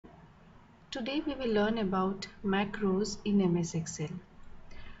Today we will learn about macros in MS Excel.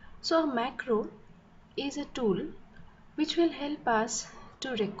 So a macro is a tool which will help us to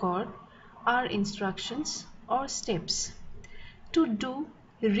record our instructions or steps to do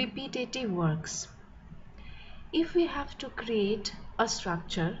repetitive works. If we have to create a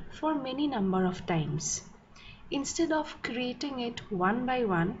structure for many number of times, instead of creating it one by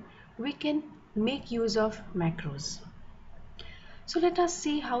one, we can make use of macros. So let us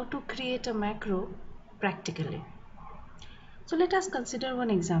see how to create a macro practically. So let us consider one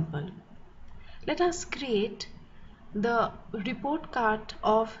example. Let us create the report card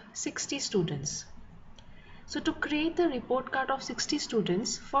of 60 students. So to create the report card of 60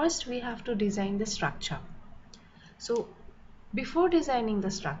 students, first we have to design the structure. So before designing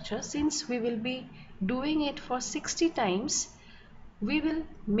the structure, since we will be doing it for 60 times, we will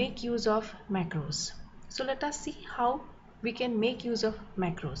make use of macros. So let us see how we can make use of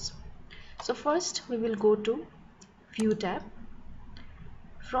macros. So first we will go to View tab.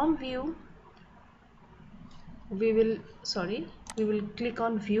 From View we will click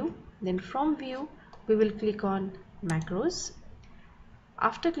on View, then from View we will click on Macros.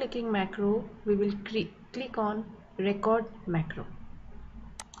 After clicking Macro, we will click on Record Macro.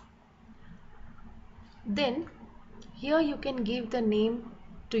 Then here you can give the name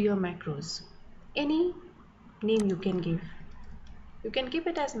to your macros. Any name you can give. You can keep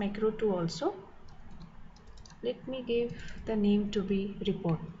it as macro 2 also. Let me give the name to be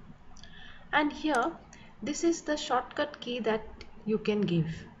report. And here this is the shortcut key that you can give.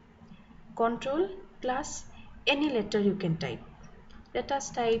 Control plus any letter you can type. Let us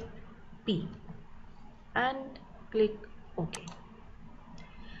type P and click OK.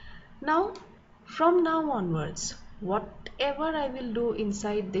 Now from now onwards, whatever I will do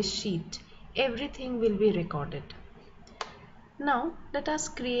inside this sheet, everything will be recorded. Now let us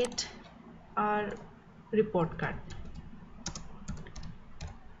create our report card.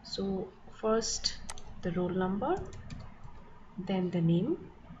 So first the roll number, then the name.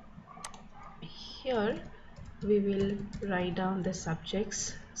 Here we will write down the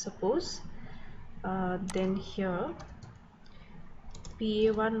subjects, suppose, then here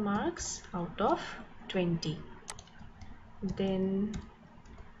PA1 marks out of 20, then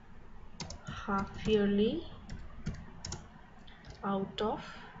half yearly out of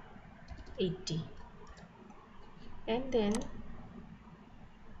 80, and then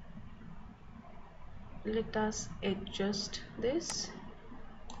let us adjust this.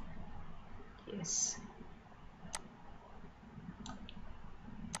 Yes,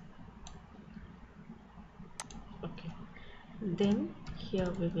 okay. Then here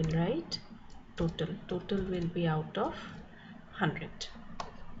we will write total will be out of 100.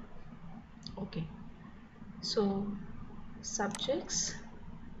 Okay, so subjects,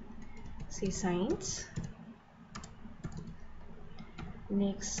 say science,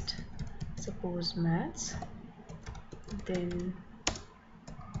 next suppose maths, then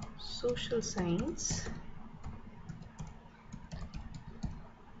social science,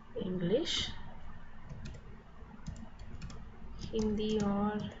 English, Hindi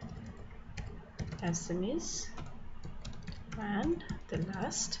or Assamese, and the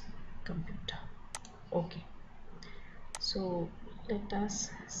last computer. Okay, so let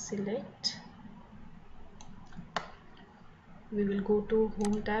us select. We will go to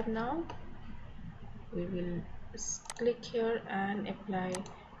Home tab now. We will click here and apply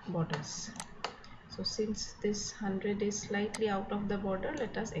borders. So since this 100 is slightly out of the border,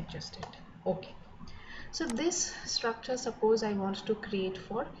 let us adjust it. Okay, so this structure, suppose I want to create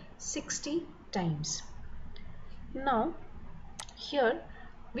for 60 times. Now here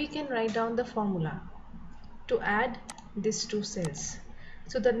we can write down the formula to add these two cells.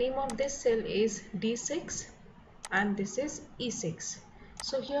 So the name of this cell is D6 and this is E6.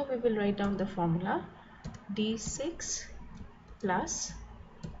 So here we will write down the formula D6 plus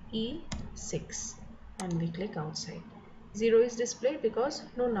E6 and we click outside. 0 is displayed because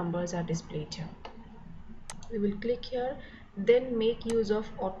no numbers are displayed here. We will click here, then make use of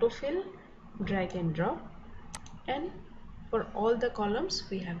autofill, drag and drop, and for all the columns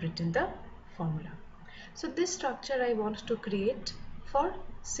we have written the formula. So this structure I want to create for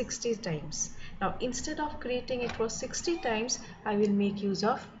 60 times. Now instead of creating it for 60 times, I will make use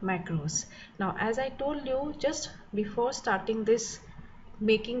of macros. Now as I told you just before starting this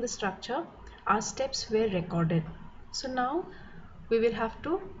making the structure, our steps were recorded. So now we will have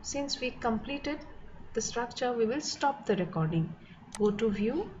to, since we completed the structure, we will stop the recording. Go to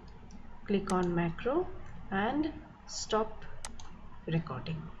View, click on Macro and stop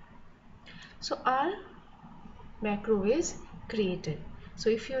recording. So our macro is created. So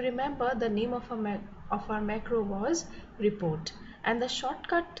if you remember, the name of our macro was report, and the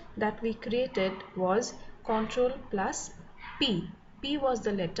shortcut that we created was Ctrl plus P. P was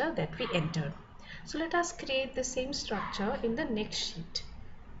the letter that we entered. So let us create the same structure in the next sheet.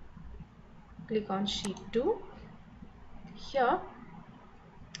 Click on sheet 2. Here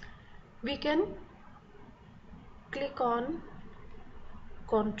we can click on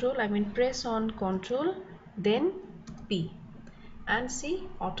press on Ctrl then P, and see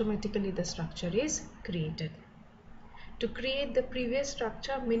automatically the structure is created. To create the previous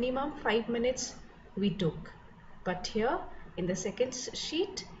structure, minimum 5 minutes we took, but here in the second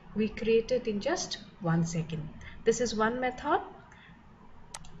sheet we created in just 1 second. This is one method.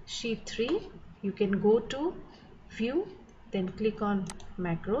 Sheet 3, you can go to view, then click on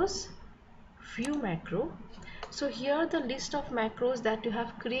macros, view macro. So here the list of macros that you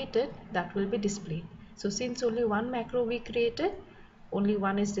have created, that will be displayed. So since only one macro we created, only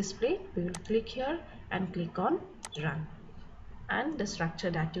one is displayed, we will click here and click on run, and the structure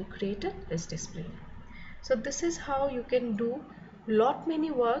that you created is displayed. So this is how you can do lot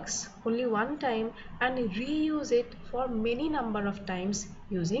many works only one time and reuse it for many number of times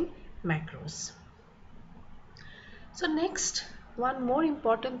using macros. So next, one more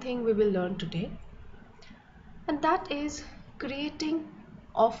important thing we will learn today, and that is creating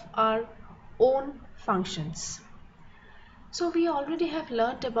of our own functions. So we already have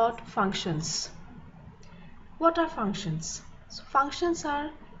learnt about functions. What are functions? So functions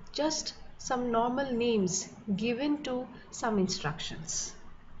are just some normal names given to some instructions.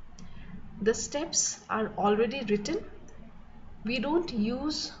 The steps are already written. We don't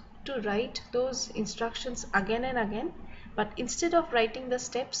use to write those instructions again and again, but instead of writing the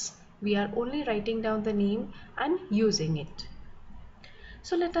steps, we are only writing down the name and using it.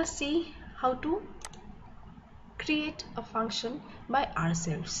 So let us see how to create a function by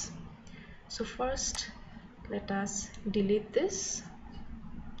ourselves. So first let us delete this,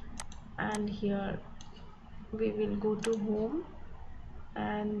 and here we will go to home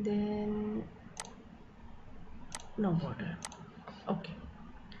and then no border. Okay,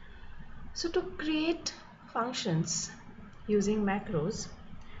 so to create functions using macros,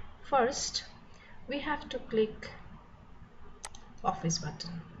 first we have to click office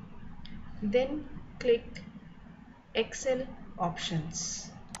button, then click Excel options.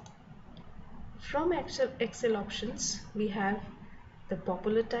 From Excel options we have the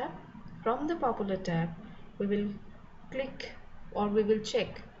popular tab. From the popular tab we will click, or we will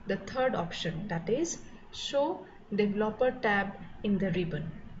check the third option, that is show developer tab in the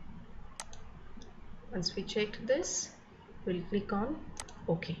ribbon. Once we checked this, we'll click on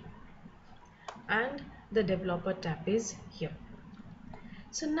OK, and the developer tab is here.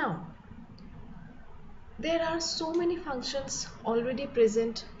 So now there are so many functions already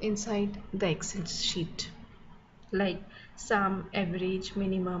present inside the Excel sheet, like sum, average,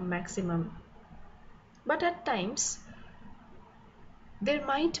 minimum, maximum. But at times there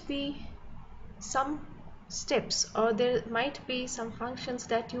might be some steps, or there might be some functions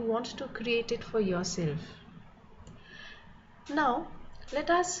that you want to create it for yourself. Now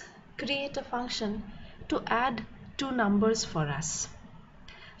let us create a function to add two numbers for us.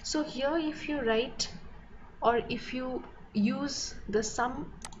 So here if you write, or if you use the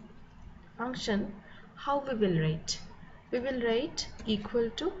sum function, how we will write? We will write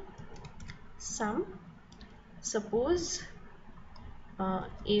equal to sum, suppose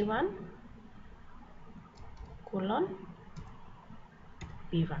A1 colon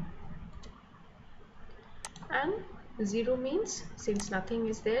B1, and 0 means, since nothing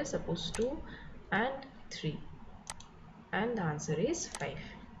is there, suppose 2 and 3, and the answer is 5.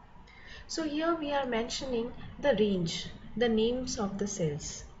 So here we are mentioning the range, the names of the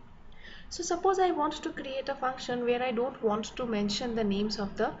cells. So suppose I want to create a function where I don't want to mention the names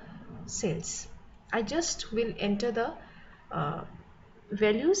of the cells. I just will enter the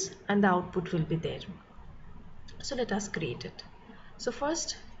values and the output will be there. So let us create it. So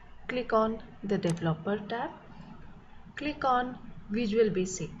first click on the developer tab, click on Visual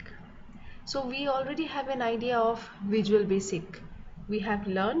Basic. So we already have an idea of Visual Basic. We have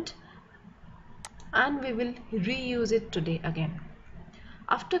learned and we will reuse it today again.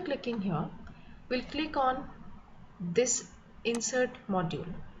 After clicking here, we'll click on this insert module.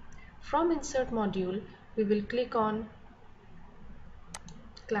 From insert module, we will click on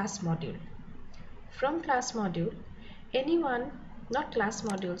class module. From class module, anyone, not class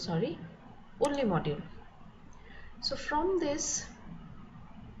module, sorry, only module. So from this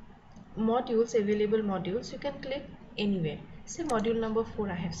modules, available modules, you can click anywhere. Say module number 4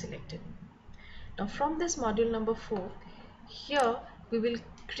 I have selected. Now from this module number 4, here we will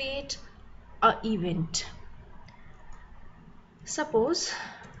create a event. Suppose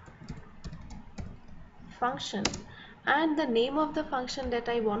function, and the name of the function that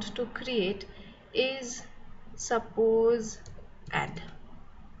I want to create is suppose add.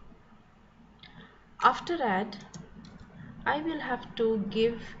 After add, I will have to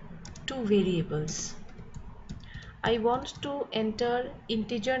give two variables. I want to enter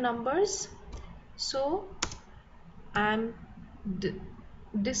integer numbers, so I'm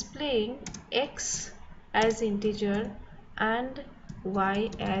displaying x as integer and y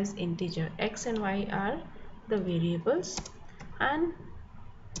as integer. X and y are the variables, and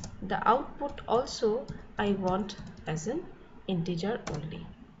the output also I want as an integer only.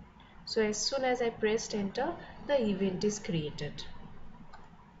 So as soon as I pressed enter, the event is created.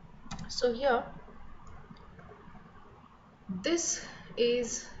 So here, this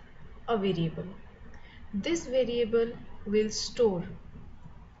is a variable. This variable will store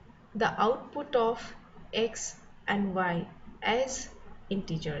the output of x and y as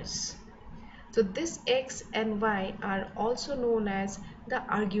integers. So this x and y are also known as the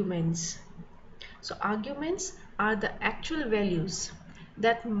arguments. So arguments are the actual values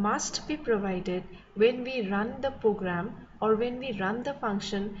that must be provided when we run the program or when we run the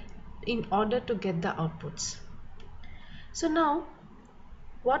function in order to get the outputs. So now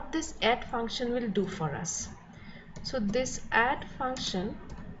what this add function will do for us. So this add function,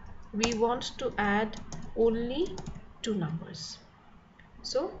 we want to add only two numbers.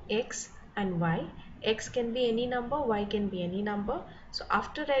 So x and y. X can be any number, y can be any number. So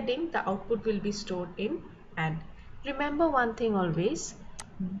after adding, the output will be stored in add. Remember one thing always,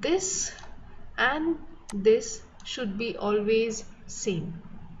 this and this should be always same.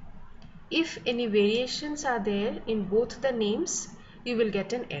 If any variations are there in both the names, you will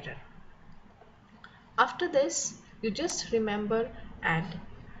get an error. After this, you just remember add.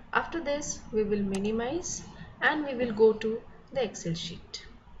 After this, we will minimize and we will go to the Excel sheet.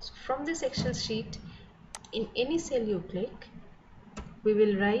 So from this Excel sheet, in any cell you click, we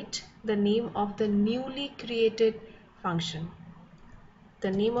will write the name of the newly created function. The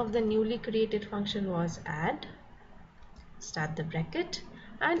name of the newly created function was add. Start the bracket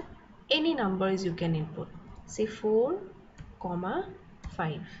and any numbers you can input. Say 4,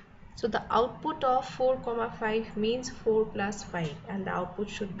 5. So the output of 4, 5 means 4 plus 5, and the output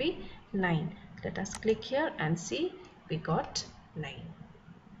should be 9. Let us click here and see we got 9.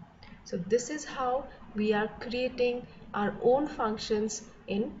 So this is how we are creating our own functions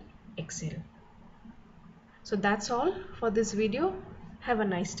in Excel. So that's all for this video. Have a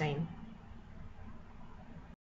nice time.